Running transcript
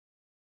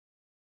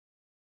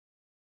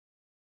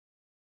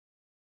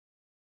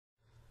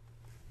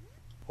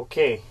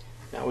Okay,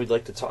 now we'd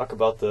like to talk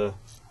about the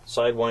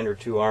Sidewinder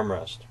II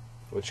armrest,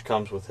 which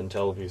comes with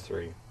Intelliview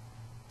III.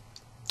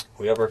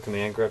 We have our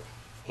CommandGrip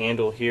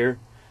handle here,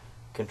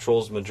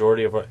 controls the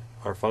majority of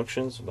our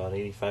functions, about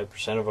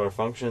 85% of our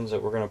functions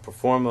that we're going to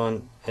perform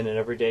on in an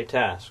everyday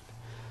task,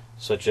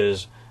 such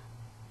as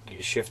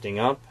shifting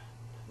up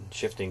and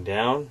shifting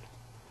down.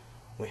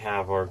 We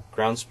have our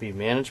ground speed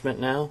management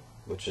now,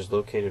 which is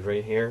located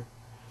right here.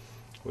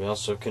 We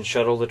also can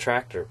shuttle the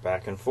tractor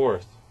back and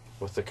forth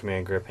with the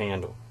CommandGrip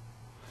handle.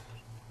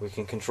 We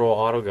can control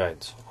auto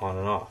guides on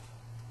and off.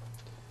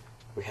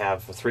 We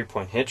have a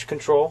 3-point hitch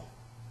control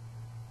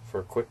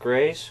for quick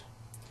raise,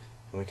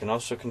 and we can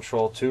also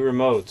control 2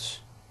 remotes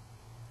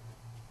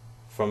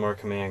from our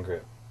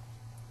CommandGrip.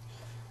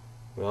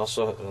 We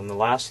also, and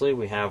lastly,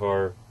 we have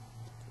our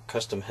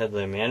custom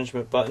headlamp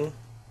management button,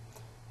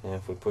 and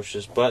if we push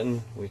this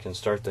button, we can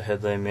start the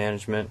headlamp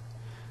management,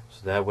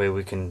 so that way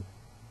we can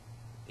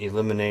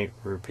eliminate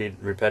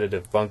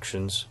repetitive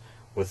functions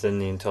within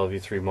the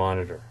Intelliview III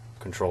monitor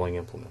controlling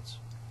implements.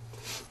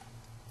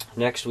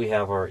 Next, we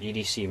have our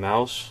Edc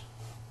Mouse.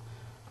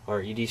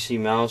 Our Edc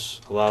Mouse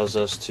allows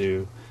us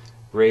to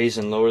raise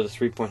and lower the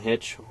 3-point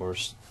hitch or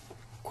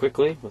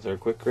quickly with our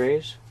quick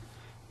raise.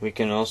 We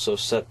can also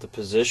set the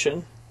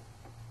position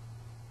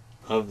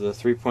of the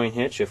 3-point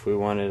hitch if we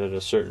want it at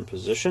a certain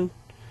position,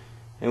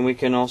 and we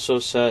can also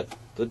set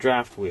the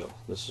draft wheel.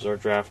 This is our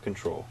draft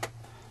control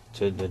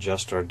to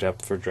adjust our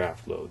depth for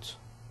draft loads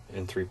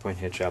in 3-point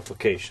hitch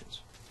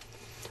applications.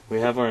 We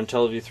have our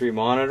Intelliview III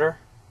monitor.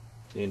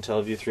 The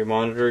Intelliview III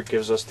monitor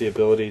gives us the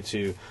ability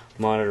to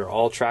monitor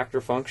all tractor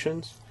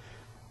functions,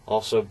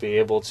 also be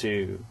able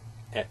to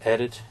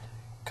edit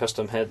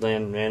custom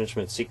headlamp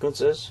management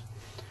sequences.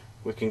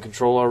 We can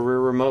control our rear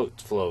remote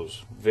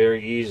flows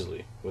very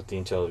easily with the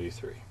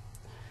Intelliview III.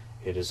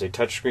 It is a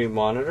touchscreen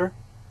monitor,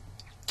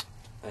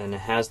 and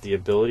it has the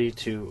ability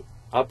to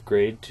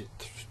upgrade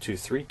to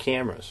 3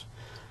 cameras,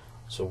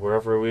 so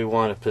wherever we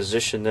want to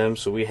position them,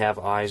 so we have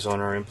eyes on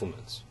our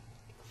implements.